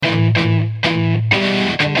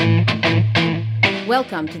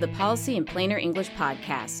Welcome to the Policy in Plainer English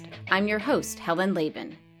podcast. I'm your host, Helen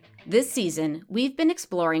Laban. This season, we've been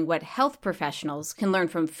exploring what health professionals can learn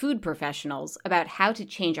from food professionals about how to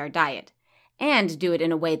change our diet and do it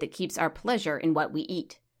in a way that keeps our pleasure in what we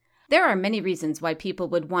eat. There are many reasons why people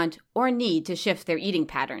would want or need to shift their eating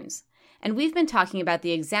patterns, and we've been talking about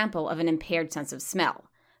the example of an impaired sense of smell,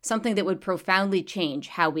 something that would profoundly change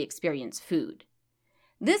how we experience food.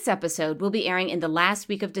 This episode will be airing in the last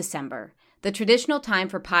week of December, the traditional time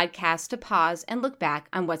for podcasts to pause and look back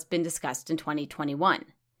on what's been discussed in 2021.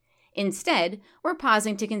 Instead, we're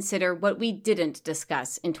pausing to consider what we didn't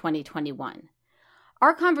discuss in 2021.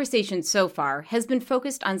 Our conversation so far has been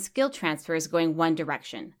focused on skill transfers going one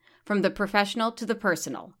direction, from the professional to the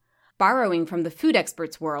personal, borrowing from the food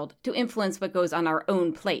experts' world to influence what goes on our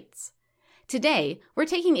own plates. Today, we're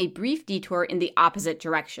taking a brief detour in the opposite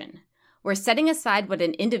direction. We're setting aside what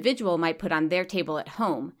an individual might put on their table at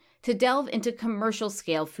home to delve into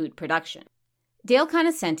commercial-scale food production. Dale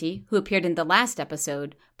Conoscenti, who appeared in the last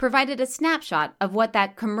episode, provided a snapshot of what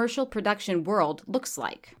that commercial production world looks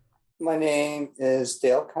like. My name is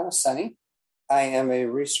Dale Conoscenti. I am a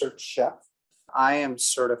research chef. I am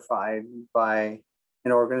certified by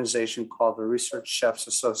an organization called the Research Chefs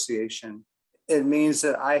Association. It means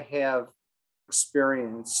that I have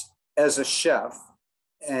experience as a chef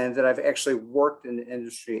and that I've actually worked in the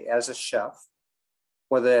industry as a chef,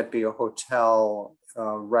 whether that be a hotel,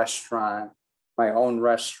 a restaurant, my own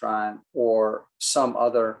restaurant, or some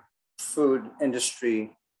other food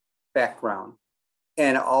industry background.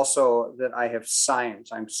 And also that I have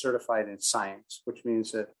science. I'm certified in science, which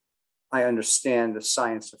means that I understand the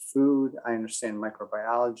science of food. I understand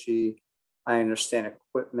microbiology. I understand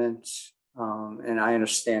equipment, and I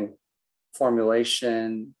understand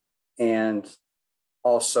formulation. And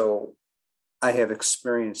also I have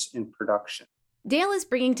experience in production. Dale is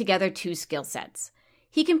bringing together two skill sets.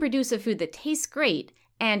 He can produce a food that tastes great,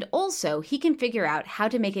 and also he can figure out how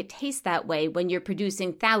to make it taste that way when you're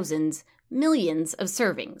producing thousands, millions of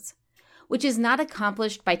servings, which is not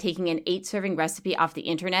accomplished by taking an 8-serving recipe off the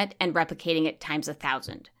internet and replicating it times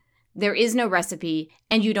 1,000. There is no recipe,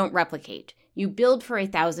 and you don't replicate. You build for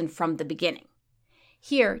 1,000 from the beginning.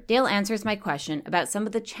 Here, Dale answers my question about some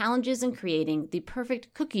of the challenges in creating the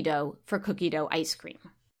perfect cookie dough for cookie dough ice cream.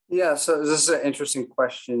 Yeah, so this is an interesting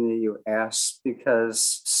question that you asked,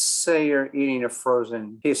 because say you're eating a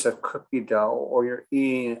frozen piece of cookie dough or you're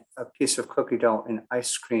eating a piece of cookie dough in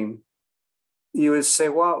ice cream, you would say,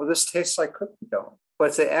 wow, this tastes like cookie dough.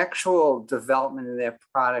 But the actual development of that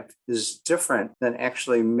product is different than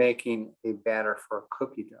actually making a batter for a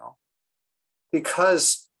cookie dough.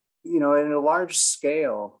 Because, in a large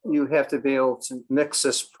scale, you have to be able to mix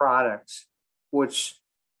this product, which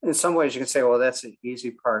in some ways you can say, well, that's the easy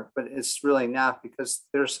part, but it's really not, because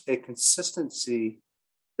there's a consistency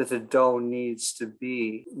that the dough needs to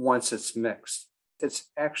be once it's mixed. It's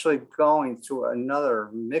actually going through another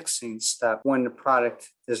mixing step when the product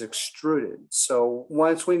is extruded. So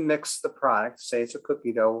once we mix the product, say it's a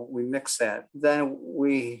cookie dough, we mix that, then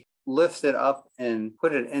we lift it up and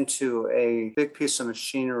put it into a big piece of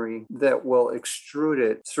machinery that will extrude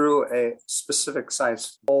it through a specific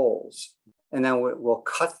size holes. And then we'll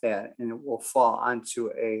cut that and it will fall onto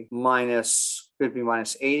a could be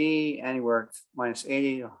minus 80, anywhere minus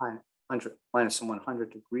 80 to 100, minus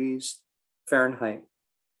 100 degrees Fahrenheit.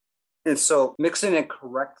 And so mixing it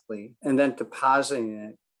correctly and then depositing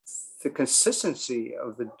it, the consistency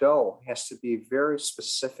of the dough has to be very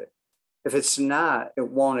specific. If it's not, it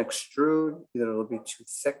won't extrude, either it'll be too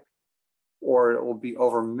thick or it will be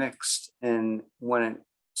overmixed. And when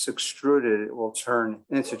it's extruded, it will turn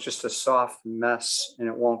into just a soft mess and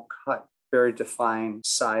it won't cut very defined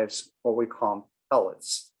size, what we call them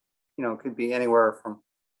pellets. It could be anywhere from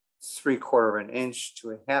 3/4 of an inch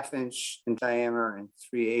to a 1/2 inch in diameter and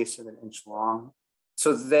 3/8 of an inch long.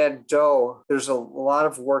 So that dough, there's a lot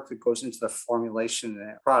of work that goes into the formulation of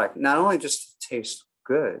that product, not only just to taste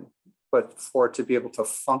good, but for it to be able to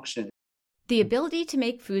function. The ability to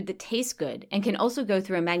make food that tastes good and can also go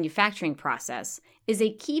through a manufacturing process is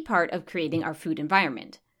a key part of creating our food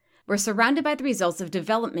environment. We're surrounded by the results of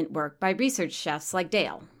development work by research chefs like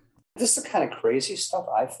Dale. This is the kind of crazy stuff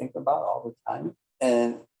I think about all the time.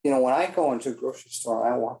 And, when I go into a grocery store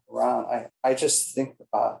and I walk around, I just think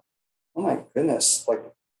about, oh my goodness,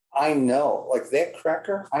 I know, that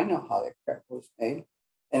cracker, I know how that cracker was made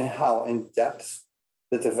and how in depth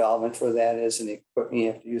the development for that is and the equipment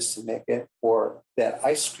you have to use to make it, or that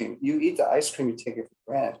ice cream. You eat the ice cream, you take it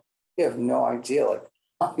for granted. You have no idea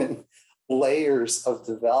how many layers of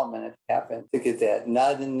development have happened to get that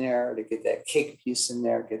nut in there, to get that cake piece in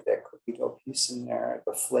there, get that cookie dough piece in there,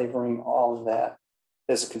 the flavoring, all of that.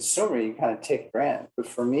 as a consumer, you kind of take brand. But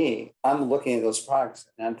for me, I'm looking at those products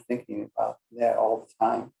and I'm thinking about that all the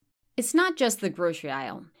time. It's not just the grocery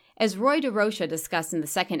aisle. As Roy DeRocha discussed in the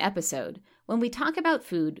second episode, when we talk about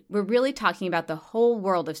food, we're really talking about the whole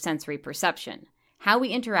world of sensory perception, how we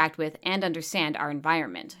interact with and understand our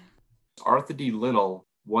environment. Arthur D. Little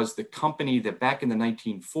was the company that back in the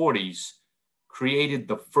 1940s created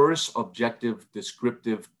the first objective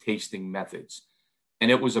descriptive tasting methods.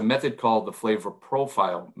 And it was a method called the flavor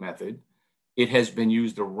profile method. It has been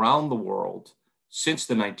used around the world since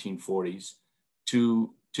the 1940s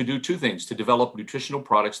to do two things: to develop nutritional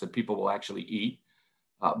products that people will actually eat,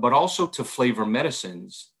 but also to flavor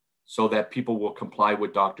medicines so that people will comply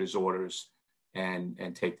with doctors' orders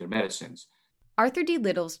and take their medicines. Arthur D.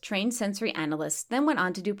 Little's trained sensory analysts then went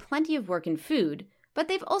on to do plenty of work in food, but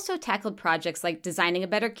they've also tackled projects like designing a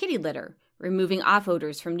better kitty litter, removing off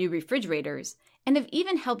odors from new refrigerators, and have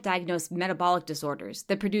even helped diagnose metabolic disorders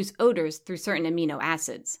that produce odors through certain amino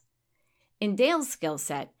acids. In Dale's skill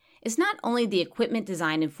set is not only the equipment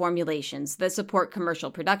design and formulations that support commercial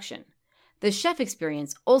production. The chef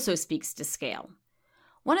experience also speaks to scale.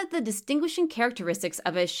 One of the distinguishing characteristics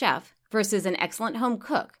of a chef versus an excellent home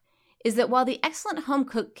cook is that while the excellent home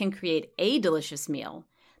cook can create a delicious meal,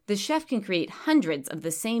 the chef can create hundreds of the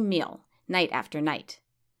same meal, night after night.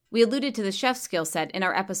 We alluded to the chef's skill set in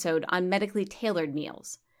our episode on medically tailored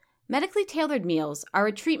meals. Medically tailored meals are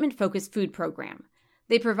a treatment-focused food program.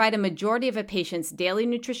 They provide a majority of a patient's daily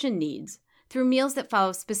nutrition needs through meals that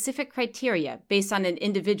follow specific criteria based on an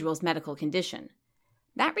individual's medical condition.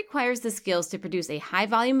 That requires the skills to produce a high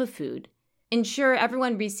volume of food, ensure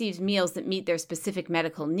everyone receives meals that meet their specific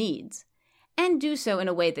medical needs, and do so in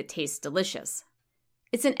a way that tastes delicious.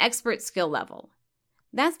 It's an expert skill level.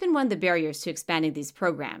 That's been one of the barriers to expanding these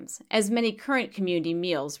programs, as many current community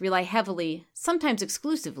meals rely heavily, sometimes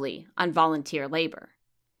exclusively, on volunteer labor.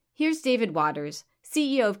 Here's David Waters,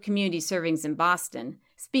 CEO of Community Servings in Boston,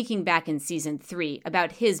 speaking back in Season 3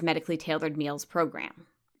 about his Medically Tailored Meals program.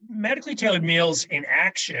 Medically tailored meals in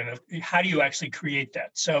action, how do you actually create that?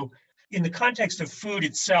 So in the context of food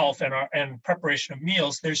itself and preparation of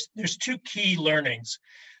meals, there's two key learnings.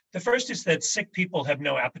 The first is that sick people have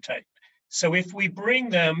no appetite. So if we bring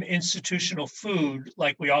them institutional food,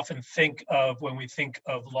 like we often think of when we think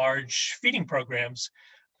of large feeding programs,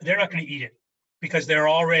 they're not going to eat it because they're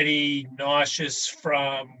already nauseous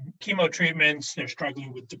from chemo treatments, they're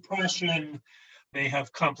struggling with depression, they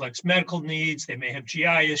have complex medical needs, they may have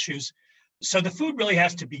GI issues. So the food really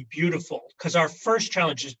has to be beautiful because our first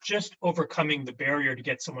challenge is just overcoming the barrier to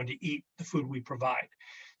get someone to eat the food we provide.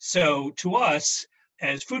 So to us,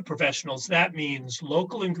 as food professionals, that means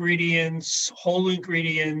local ingredients, whole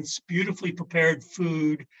ingredients, beautifully prepared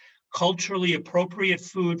food, culturally appropriate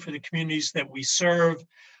food for the communities that we serve,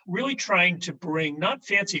 really trying to bring not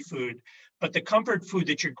fancy food, but the comfort food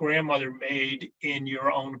that your grandmother made in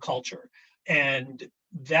your own culture. And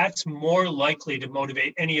that's more likely to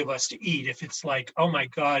motivate any of us to eat if it's like, oh my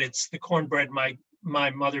God, it's the cornbread my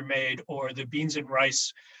mother made, or the beans and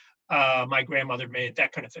rice my grandmother made,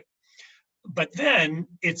 that kind of thing. But then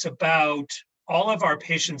it's about all of our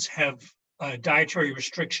patients have dietary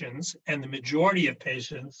restrictions, and the majority of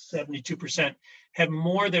patients, 72%, have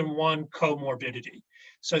more than one comorbidity.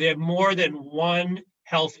 So they have more than one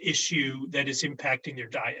health issue that is impacting their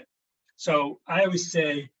diet. So I always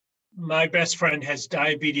say, my best friend has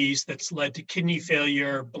diabetes that's led to kidney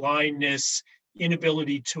failure, blindness,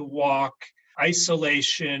 inability to walk,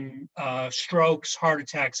 isolation, strokes, heart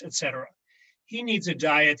attacks, etc. He needs a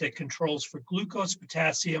diet that controls for glucose,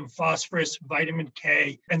 potassium, phosphorus, vitamin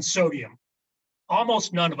K, and sodium.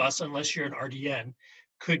 Almost none of us, unless you're an RDN,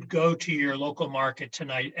 could go to your local market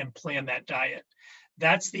tonight and plan that diet.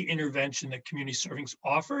 That's the intervention that Community Servings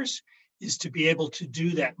offers, is to be able to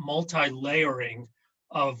do that multi-layering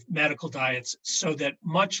of medical diets so that,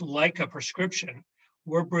 much like a prescription,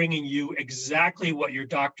 we're bringing you exactly what your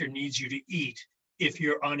doctor needs you to eat if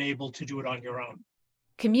you're unable to do it on your own.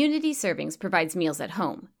 Community Servings provides meals at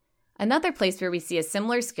home. Another place where we see a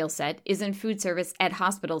similar skill set is in food service at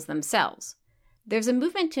hospitals themselves. There's a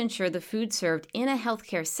movement to ensure the food served in a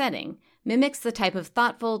healthcare setting mimics the type of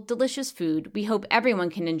thoughtful, delicious food we hope everyone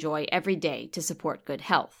can enjoy every day to support good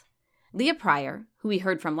health. Leah Pryor, who we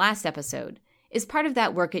heard from last episode, is part of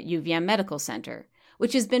that work at UVM Medical Center,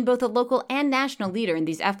 which has been both a local and national leader in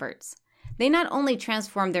these efforts. They not only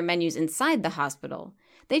transform their menus inside the hospital,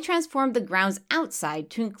 they transformed the grounds outside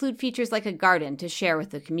to include features like a garden to share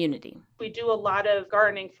with the community. We do a lot of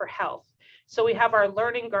gardening for health. So we have our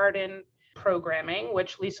Learning Garden programming,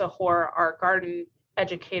 which Lisa Hoare, our garden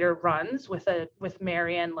educator runs with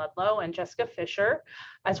Marianne Ludlow and Jessica Fisher,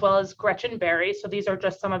 as well as Gretchen Berry. So these are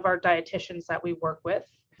just some of our dietitians that we work with.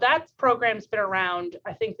 That program's been around,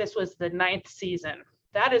 I think this was the 9th season.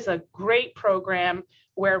 That is a great program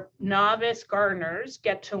where novice gardeners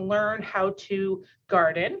get to learn how to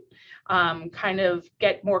garden, kind of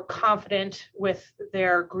get more confident with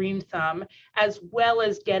their green thumb, as well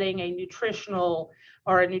as getting a nutritional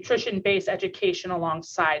or a nutrition-based education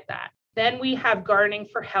alongside that. Then we have Gardening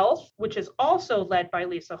for Health, which is also led by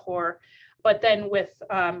Lisa Hoare, but then with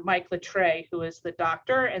Mike Latreille, who is the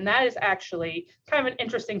doctor. And that is actually kind of an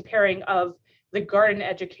interesting pairing of the garden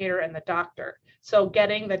educator and the doctor. So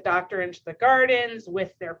getting the doctor into the gardens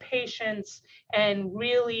with their patients and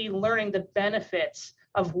really learning the benefits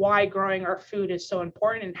of why growing our food is so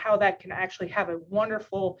important and how that can actually have a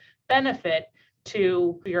wonderful benefit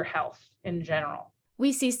to your health in general.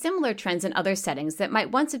 We see similar trends in other settings that might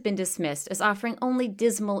once have been dismissed as offering only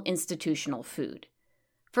dismal institutional food.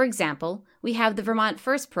 For example, we have the Vermont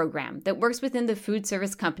First program that works within the food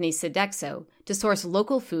service company Sodexo to source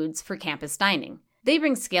local foods for campus dining. They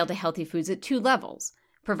bring scale to healthy foods at 2 levels,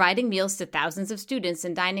 providing meals to thousands of students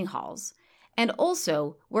in dining halls, and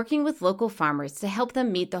also working with local farmers to help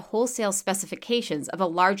them meet the wholesale specifications of a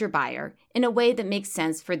larger buyer in a way that makes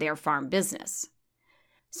sense for their farm business.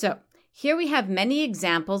 So, here we have many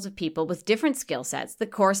examples of people with different skill sets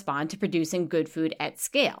that correspond to producing good food at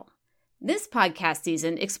scale. This podcast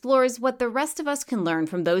season explores what the rest of us can learn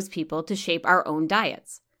from those people to shape our own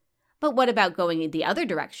diets. But what about going in the other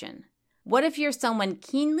direction? What if you're someone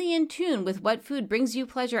keenly in tune with what food brings you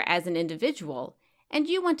pleasure as an individual, and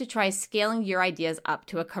you want to try scaling your ideas up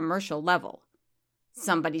to a commercial level?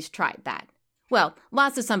 Somebody's tried that. Well,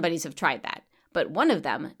 lots of somebodies have tried that, but one of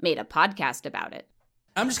them made a podcast about it.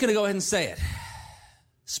 I'm just going to go ahead and say it.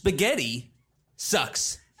 Spaghetti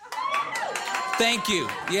sucks. Thank you.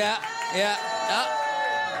 Yeah.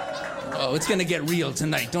 Oh, it's going to get real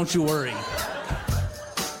tonight. Don't you worry.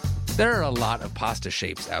 There are a lot of pasta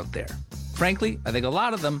shapes out there. Frankly, I think a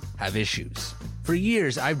lot of them have issues. For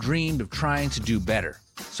years, I've dreamed of trying to do better.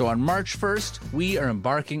 So on March 1st, we are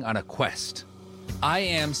embarking on a quest. I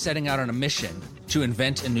am setting out on a mission to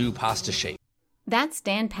invent a new pasta shape. That's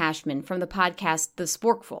Dan Pashman from the podcast The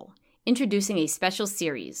Sporkful, introducing a special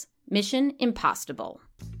series, Mission Impostable.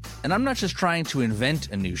 And I'm not just trying to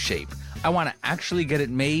invent a new shape. I want to actually get it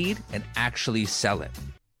made and actually sell it.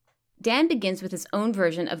 Dan begins with his own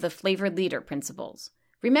version of the flavored leader principles.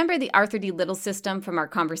 Remember the Arthur D. Little system from our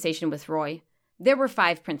conversation with Roy? There were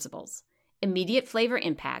 5 principles: immediate flavor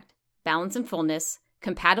impact, balance and fullness,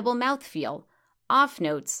 compatible mouthfeel, off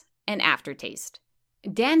notes, and aftertaste.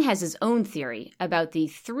 Dan has his own theory about the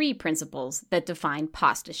 3 principles that define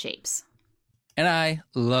pasta shapes. And I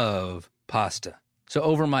love pasta. So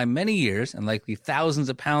over my many years and likely thousands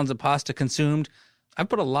of pounds of pasta consumed, I've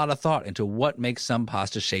put a lot of thought into what makes some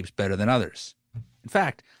pasta shapes better than others. In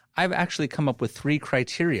fact, I've actually come up with 3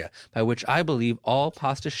 criteria by which I believe all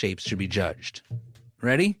pasta shapes should be judged.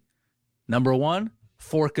 Ready? Number 1,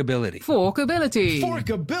 forkability.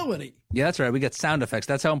 Forkability. Yeah, that's right. We get sound effects.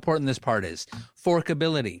 That's how important this part is.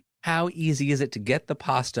 Forkability. How easy is it to get the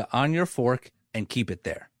pasta on your fork and keep it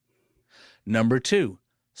there? Number 2,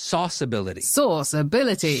 sauceability.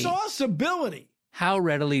 Sauceability. How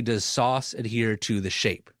readily does sauce adhere to the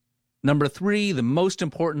shape? Number 3, the most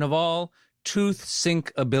important of all, tooth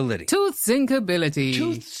sink ability. Tooth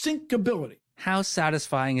sinkability. How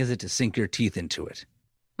satisfying is it to sink your teeth into it?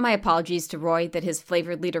 My apologies to Roy that his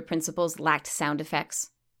flavored leader principles lacked sound effects.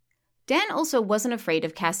 Dan also wasn't afraid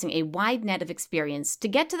of casting a wide net of experience to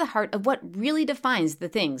get to the heart of what really defines the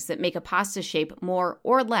things that make a pasta shape more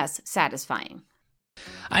or less satisfying.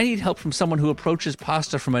 I need help from someone who approaches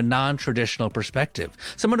pasta from a non-traditional perspective,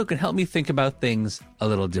 someone who can help me think about things a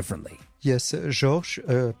little differently. Yes,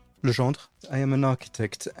 Georges Legendre. I am an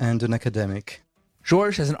architect and an academic.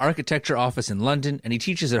 Georges has an architecture office in London, and he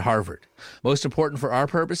teaches at Harvard. Most important for our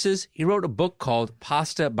purposes, he wrote a book called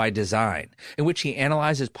Pasta by Design, in which he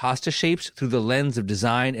analyzes pasta shapes through the lens of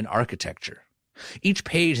design and architecture. Each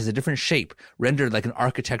page has a different shape, rendered like an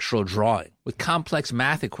architectural drawing, with complex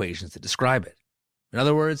math equations that describe it. In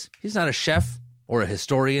other words, he's not a chef, or a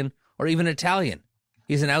historian, or even Italian.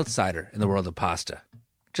 He's an outsider in the world of pasta,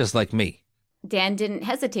 just like me. Dan didn't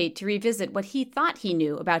hesitate to revisit what he thought he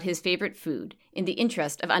knew about his favorite food in the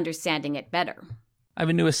interest of understanding it better. I have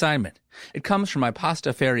a new assignment. It comes from my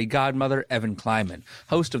pasta fairy godmother, Evan Kleiman,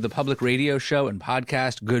 host of the public radio show and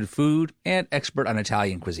podcast Good Food and expert on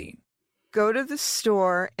Italian cuisine. Go to the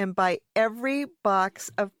store and buy every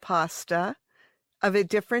box of pasta of a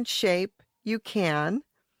different shape you can.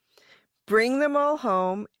 bring them all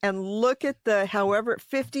home and look at the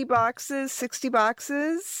 50 boxes, 60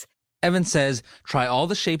 boxes. Evan says, try all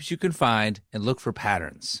the shapes you can find and look for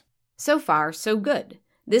patterns. So far, so good.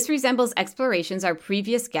 This resembles explorations our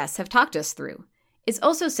previous guests have talked us through. It's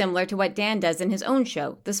also similar to what Dan does in his own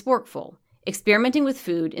show, The Sporkful, experimenting with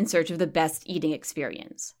food in search of the best eating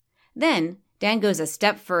experience. Then, Dan goes a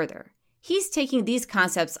step further. He's taking these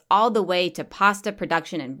concepts all the way to pasta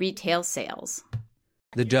production and retail sales.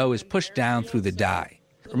 The dough is pushed down through the die.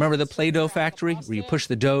 Remember the Play-Doh factory where you push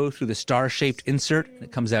the dough through the star-shaped insert and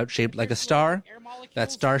it comes out shaped like a star?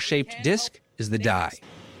 That star-shaped disc is the die.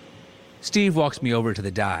 Steve walks me over to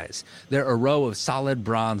the dies. They're a row of solid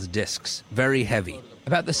bronze discs, very heavy,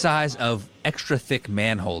 about the size of extra-thick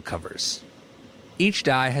manhole covers. Each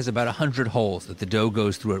die has about 100 holes that the dough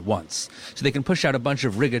goes through at once, so they can push out a bunch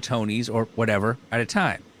of rigatonis or whatever at a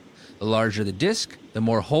time. The larger the disc, the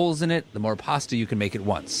more holes in it, the more pasta you can make at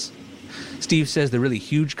once. Steve says the really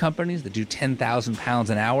huge companies that do 10,000 pounds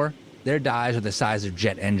an hour, their dies are the size of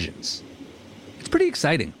jet engines. It's pretty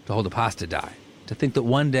exciting to hold a pasta die, to think that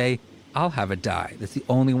one day I'll have a die that's the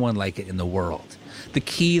only one like it in the world, the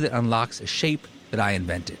key that unlocks a shape that I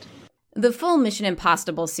invented. The full Mission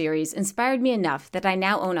Impossible series inspired me enough that I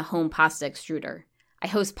now own a home pasta extruder. I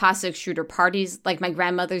host pasta extruder parties like my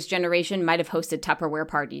grandmother's generation might have hosted Tupperware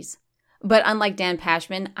parties. But unlike Dan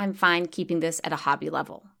Pashman, I'm fine keeping this at a hobby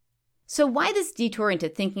level. So why this detour into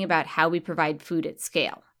thinking about how we provide food at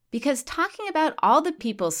scale? Because talking about all the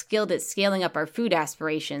people skilled at scaling up our food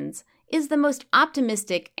aspirations is the most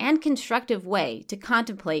optimistic and constructive way to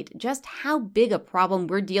contemplate just how big a problem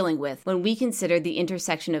we're dealing with when we consider the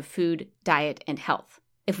intersection of food, diet, and health.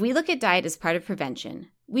 If we look at diet as part of prevention,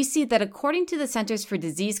 we see that according to the Centers for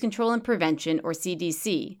Disease Control and Prevention, or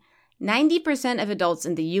CDC, 90% of adults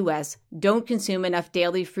in the U.S. don't consume enough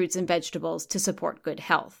daily fruits and vegetables to support good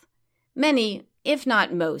health. Many, if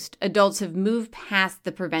not most, adults have moved past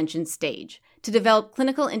the prevention stage to develop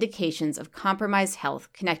clinical indications of compromised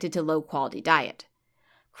health connected to low-quality diet.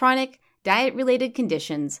 Chronic, diet-related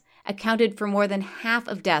conditions accounted for more than half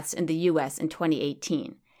of deaths in the U.S. in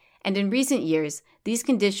 2018, and in recent years, these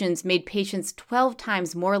conditions made patients 12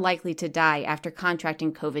 times more likely to die after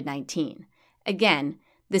contracting COVID-19. Again,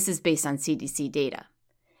 this is based on CDC data.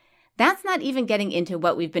 That's not even getting into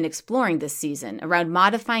what we've been exploring this season around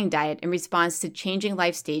modifying diet in response to changing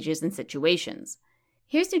life stages and situations.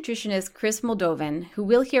 Here's nutritionist Chris Moldovan, who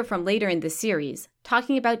we'll hear from later in the series,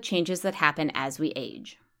 talking about changes that happen as we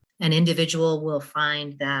age. An individual will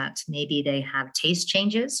find that maybe they have taste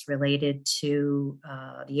changes related to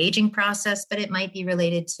the aging process, but it might be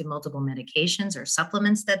related to multiple medications or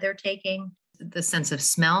supplements that they're taking. The sense of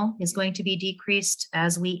smell is going to be decreased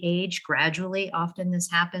as we age gradually. Often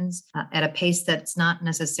this happens at a pace that's not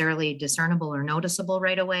necessarily discernible or noticeable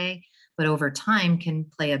right away, but over time can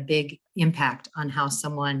play a big impact on how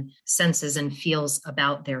someone senses and feels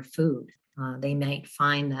about their food. They might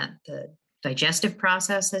find that the digestive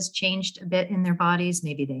process has changed a bit in their bodies.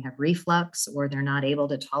 Maybe they have reflux or they're not able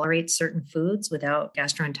to tolerate certain foods without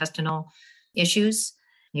gastrointestinal issues.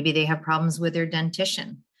 Maybe they have problems with their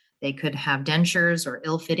dentition. They could have dentures or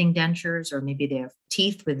ill-fitting dentures, or maybe they have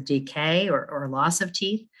teeth with decay or loss of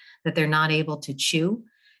teeth that they're not able to chew,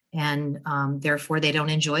 and therefore they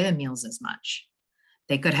don't enjoy the meals as much.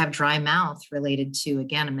 They could have dry mouth related to,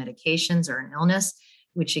 again, medications or an illness,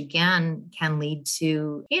 which again can lead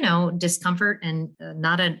to, discomfort and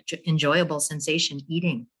not an enjoyable sensation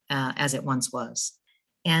eating as it once was.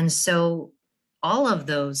 And so all of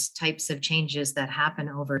those types of changes that happen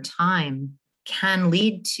over time can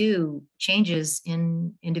lead to changes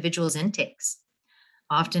in individuals' intakes.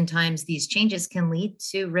 Oftentimes, these changes can lead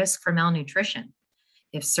to risk for malnutrition.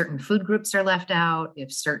 If certain food groups are left out,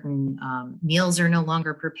 if certain meals are no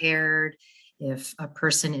longer prepared, if a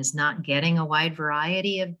person is not getting a wide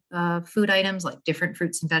variety of food items like different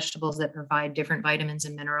fruits and vegetables that provide different vitamins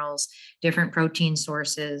and minerals, different protein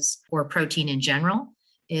sources, or protein in general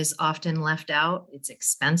is often left out. It's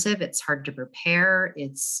expensive, it's hard to prepare,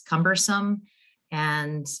 it's cumbersome,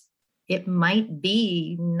 and it might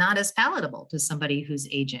be not as palatable to somebody who's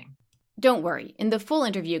aging. Don't worry, in the full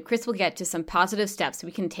interview, Chris will get to some positive steps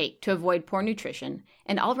we can take to avoid poor nutrition,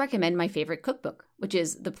 and I'll recommend my favorite cookbook, which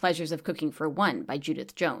is The Pleasures of Cooking for One by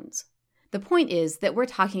Judith Jones. The point is that we're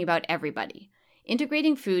talking about everybody.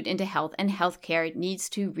 Integrating food into health and healthcare needs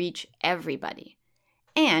to reach everybody.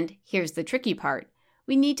 And here's the tricky part.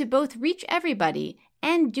 We need to both reach everybody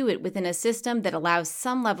and do it within a system that allows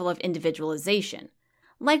some level of individualization,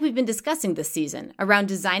 like we've been discussing this season around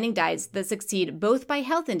designing diets that succeed both by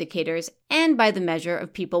health indicators and by the measure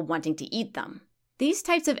of people wanting to eat them. These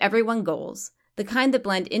types of everyone goals, the kind that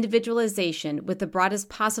blend individualization with the broadest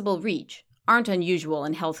possible reach, aren't unusual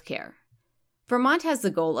in healthcare. Vermont has the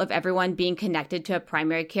goal of everyone being connected to a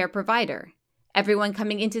primary care provider, everyone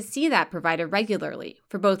coming in to see that provider regularly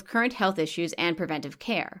for both current health issues and preventive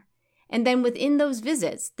care. And then within those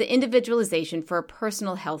visits, the individualization for a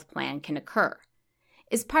personal health plan can occur.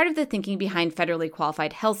 It's part of the thinking behind federally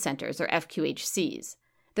qualified health centers, or FQHCs.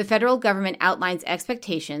 The federal government outlines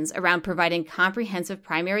expectations around providing comprehensive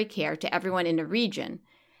primary care to everyone in a region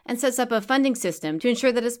and sets up a funding system to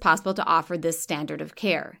ensure that it's possible to offer this standard of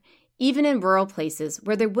care, even in rural places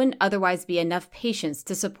where there wouldn't otherwise be enough patients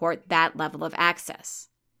to support that level of access.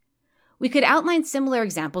 We could outline similar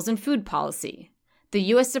examples in food policy. The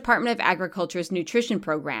U.S. Department of Agriculture's nutrition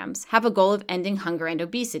programs have a goal of ending hunger and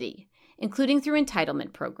obesity, including through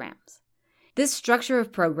entitlement programs. This structure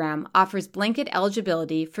of program offers blanket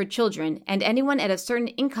eligibility for children and anyone at a certain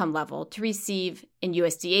income level to receive, in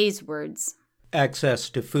USDA's words, access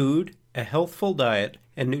to food, a healthful diet,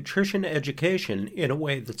 and nutrition education in a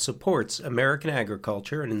way that supports American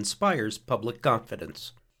agriculture and inspires public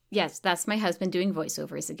confidence. Yes, that's my husband doing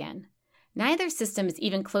voiceovers again. Neither system is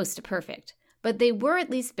even close to perfect, but they were at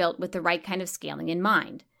least built with the right kind of scaling in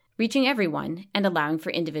mind, reaching everyone and allowing for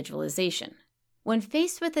individualization. When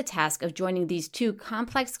faced with the task of joining these two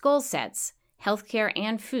complex goal sets, healthcare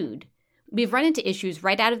and food, we've run into issues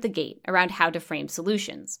right out of the gate around how to frame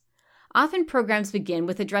solutions. Often programs begin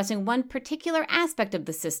with addressing one particular aspect of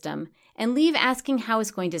the system and leave asking how it's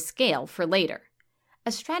going to scale for later.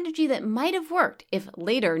 A strategy that might have worked if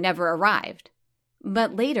later never arrived.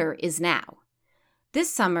 But later is now.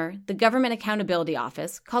 This summer, the Government Accountability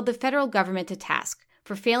Office called the federal government to task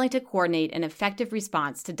for failing to coordinate an effective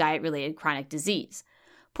response to diet-related chronic disease,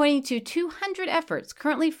 pointing to 200 efforts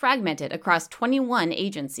currently fragmented across 21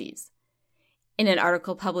 agencies. In an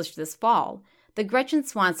article published this fall, the Gretchen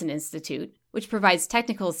Swanson Institute, which provides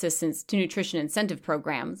technical assistance to nutrition incentive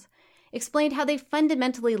programs, explained how they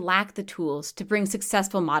fundamentally lack the tools to bring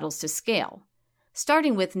successful models to scale,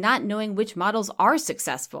 starting with not knowing which models are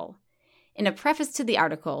successful. In a preface to the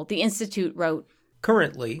article, the Institute wrote,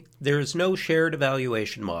 "Currently, there is no shared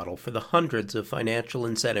evaluation model for the hundreds of financial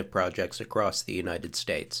incentive projects across the United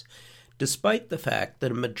States, despite the fact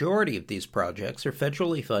that a majority of these projects are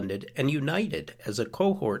federally funded and united as a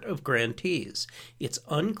cohort of grantees. It's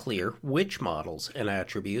unclear which models and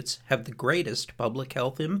attributes have the greatest public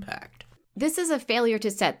health impact." This is a failure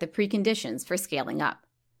to set the preconditions for scaling up.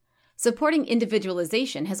 Supporting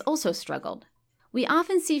individualization has also struggled. We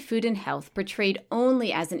often see food and health portrayed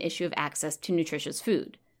only as an issue of access to nutritious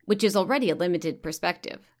food, which is already a limited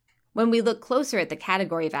perspective. When we look closer at the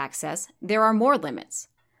category of access, there are more limits.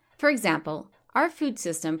 For example, our food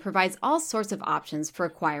system provides all sorts of options for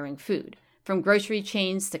acquiring food, from grocery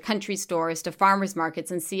chains to country stores to farmers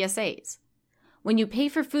markets and CSAs. When you pay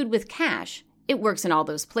for food with cash, it works in all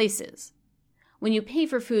those places. When you pay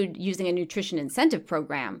for food using a nutrition incentive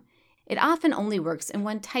program, it often only works in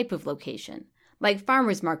one type of location, like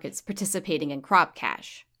farmers markets participating in crop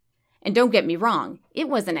cash. And don't get me wrong, it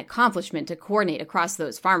was an accomplishment to coordinate across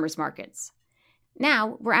those farmers markets.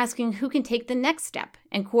 Now, we're asking who can take the next step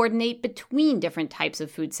and coordinate between different types of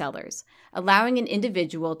food sellers, allowing an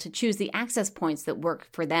individual to choose the access points that work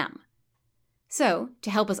for them. So, to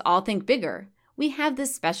help us all think bigger, we have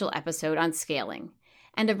this special episode on scaling,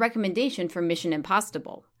 and a recommendation for Mission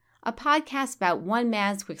Impossible, a podcast about one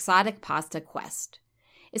man's quixotic pasta quest.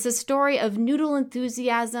 It's a story of noodle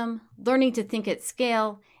enthusiasm, learning to think at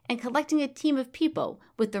scale, and collecting a team of people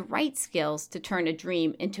with the right skills to turn a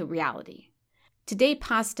dream into reality. Today,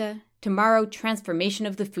 pasta. Tomorrow, transformation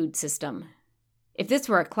of the food system. If this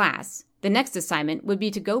were a class, the next assignment would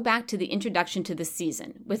be to go back to the introduction to the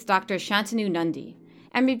season with Dr. Shantanu Nundy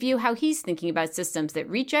and review how he's thinking about systems that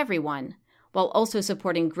reach everyone while also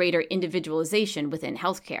supporting greater individualization within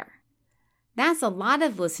healthcare. That's a lot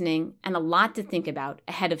of listening and a lot to think about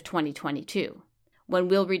ahead of 2022, when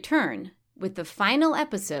we'll return with the final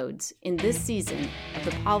episodes in this season of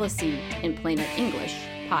the Policy in Plainer English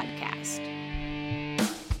podcast.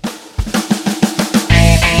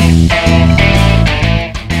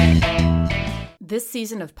 This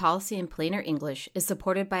season of Policy in Plainer English is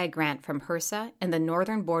supported by a grant from HRSA and the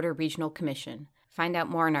Northern Border Regional Commission. Find out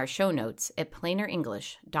more in our show notes at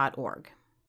plainerenglish.org.